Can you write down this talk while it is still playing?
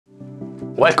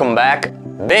Welcome back,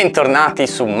 bentornati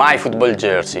su My Football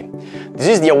Jersey. This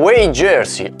is the away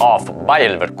jersey of Bayer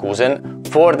Leverkusen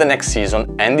for the next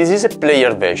season, and this is a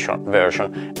player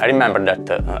version. I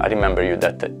remember you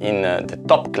that in the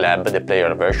top club, the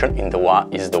player version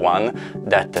is the one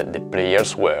that the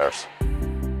players wears.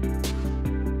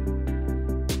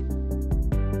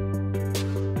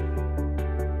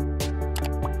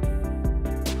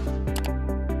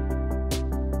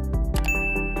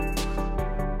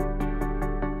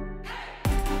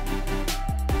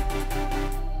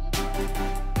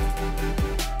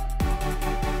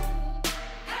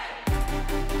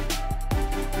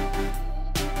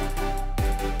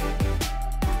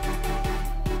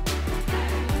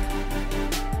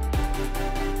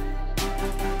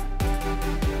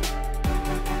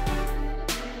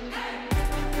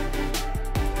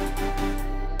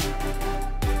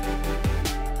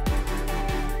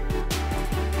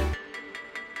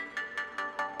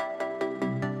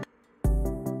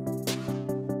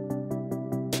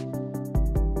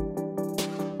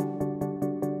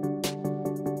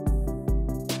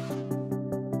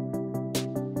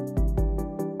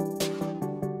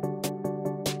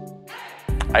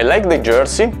 I like the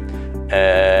jersey.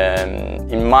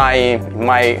 In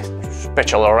my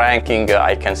special ranking,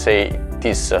 I can say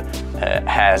this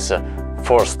has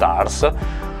 4 stars.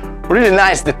 Really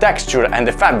nice the texture and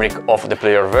the fabric of the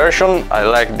player version. I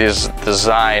like this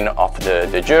design of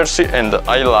the jersey, and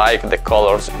I like the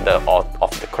colors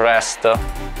of the crest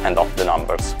and of the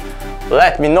numbers.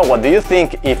 Let me know what do you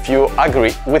think, if you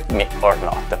agree with me or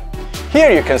not. Here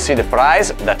you can see the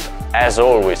price that, as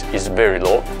always, is very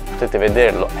low. Potete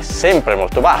vederlo, è sempre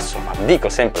molto basso, ma dico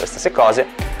sempre le stesse cose.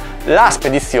 La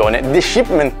spedizione, the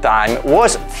shipment time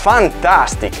was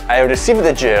fantastic. I received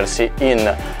the jersey in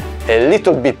a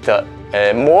little bit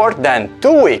more than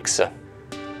 2 weeks.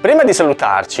 Prima di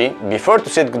salutarci, before to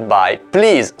say goodbye,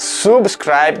 please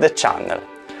subscribe the channel.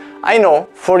 I know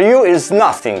for you it's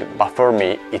nothing, but for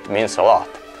me it means a lot.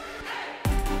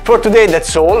 For today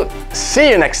that's all.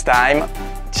 See you next time.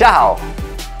 Ciao!